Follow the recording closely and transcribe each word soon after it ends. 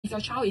If your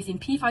child is in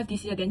P5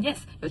 this year, then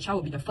yes, your child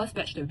will be the first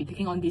batch that will be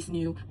taking on this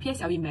new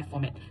PSLE Math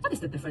format. What is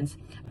the difference?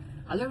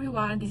 Hello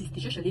everyone, this is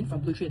Teacher Shalene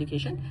from Blue Tree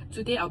Education.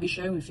 Today I'll be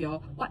sharing with you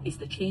all what is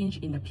the change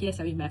in the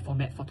PSLE Math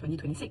format for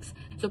 2026.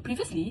 So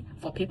previously,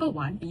 for paper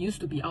 1, it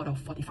used to be out of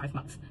 45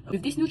 marks.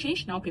 With this new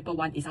change, now paper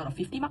 1 is out of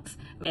 50 marks.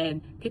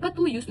 And paper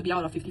 2 used to be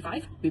out of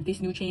 55. With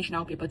this new change,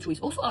 now paper 2 is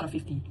also out of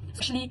 50. So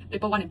actually,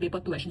 paper 1 and paper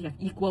 2 actually have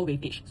equal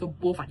weightage. So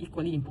both are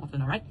equally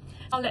important, alright?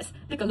 Now let's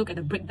take a look at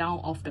the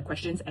breakdown of the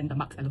questions and the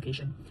marks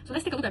allocation. So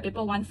let's take a look at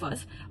paper 1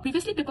 first.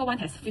 Previously, paper 1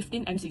 has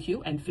 15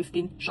 MCQ and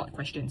 15 short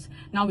questions.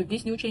 Now with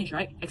this new change,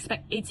 right,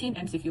 expect 18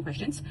 MCQ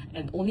questions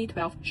and only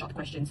 12 short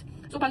questions.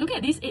 So by looking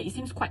at this, it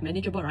seems quite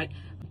manageable, right?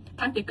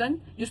 Time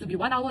taken used to be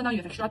 1 hour, now you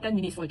have extra 10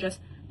 minutes for just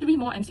 3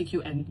 more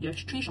MCQ and you have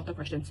 3 shorter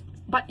questions.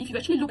 But if you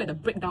actually look at the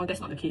breakdown, that's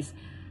not the case.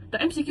 The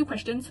MCQ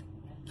questions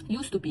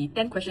used to be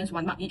 10 questions,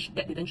 1 mark each.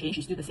 That didn't change,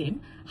 it's still the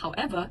same.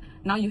 However,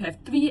 now you have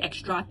 3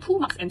 extra 2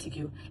 marks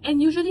MCQ.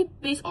 And usually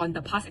based on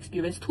the past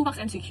experience, 2 marks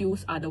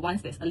MCQs are the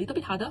ones that's a little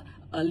bit harder,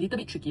 a little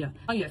bit trickier.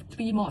 Now you have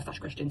 3 more of such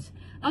questions.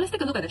 Now let's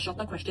take a look at the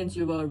shorter questions.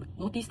 You will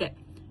notice that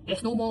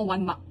there's no more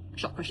 1 mark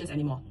short questions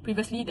anymore.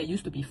 Previously, there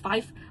used to be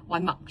 5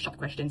 1 mark short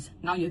questions.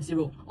 Now you have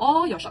 0.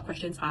 All your short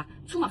questions are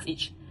 2 marks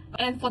each.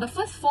 And for the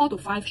first 4 to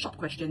 5 short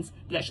questions,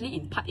 they're actually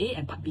in part A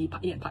and part B,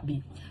 part A and part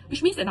B.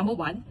 Which means that number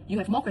 1, you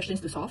have more questions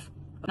to solve.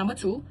 Number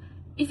 2,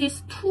 if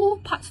it's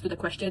 2 parts to the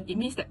question, it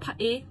means that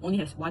part A only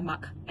has 1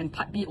 mark and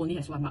part B only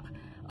has 1 mark.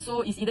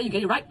 So it's either you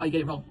get it right or you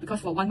get it wrong.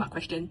 Because for 1 mark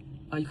question,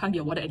 you can't be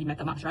awarded any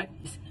meta marks, right?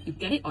 You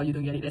get it or you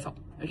don't get it, that's all.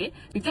 Okay?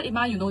 With that in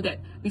mind, you know that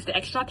with the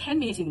extra 10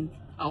 minutes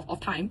of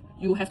time,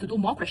 you have to do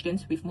more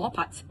questions with more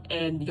parts,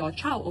 and your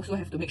child also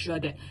have to make sure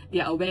that they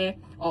are aware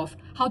of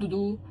how to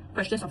do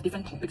questions of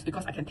different topics,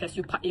 because I can test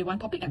you part A one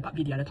topic and part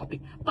B the other topic.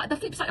 But the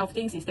flip side of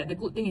things is that the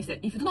good thing is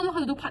that if you do not know how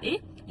to do part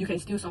A, you can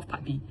still solve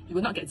part B. You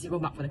will not get 0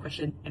 mark for the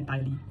question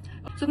entirely.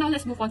 So now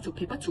let's move on to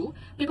paper 2.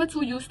 Paper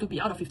 2 used to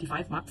be out of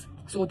 55 marks,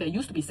 so there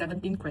used to be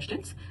 17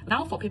 questions.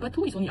 Now for paper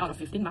 2, it's only out of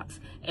 15 marks,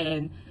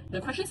 and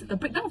the questions, the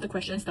breakdown of the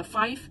questions, the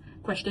 5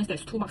 questions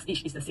that's 2 marks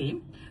each is the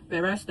same,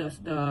 whereas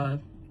the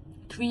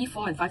 3,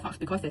 4 and 5 marks,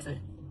 because there's a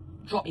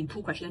drop in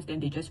 2 questions, then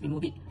they just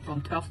remove it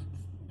from 12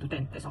 to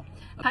 10, that's all.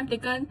 Time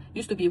taken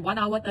used to be 1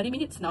 hour 30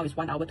 minutes, now it's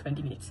 1 hour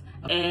 20 minutes.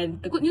 And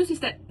the good news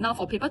is that now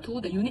for paper 2,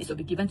 the units will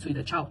be given to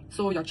the child,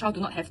 so your child do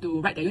not have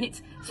to write their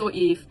units. So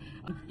if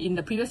in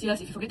the previous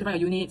years, if you forget to write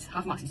your units,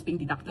 half marks is being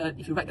deducted.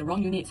 If you write the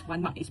wrong units,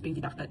 1 mark is being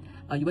deducted.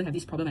 You won't have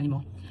this problem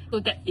anymore. So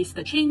that is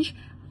the change,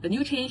 the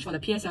new change for the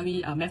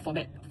PSLE Math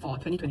format for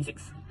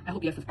 2026. I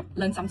hope you have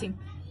learned something.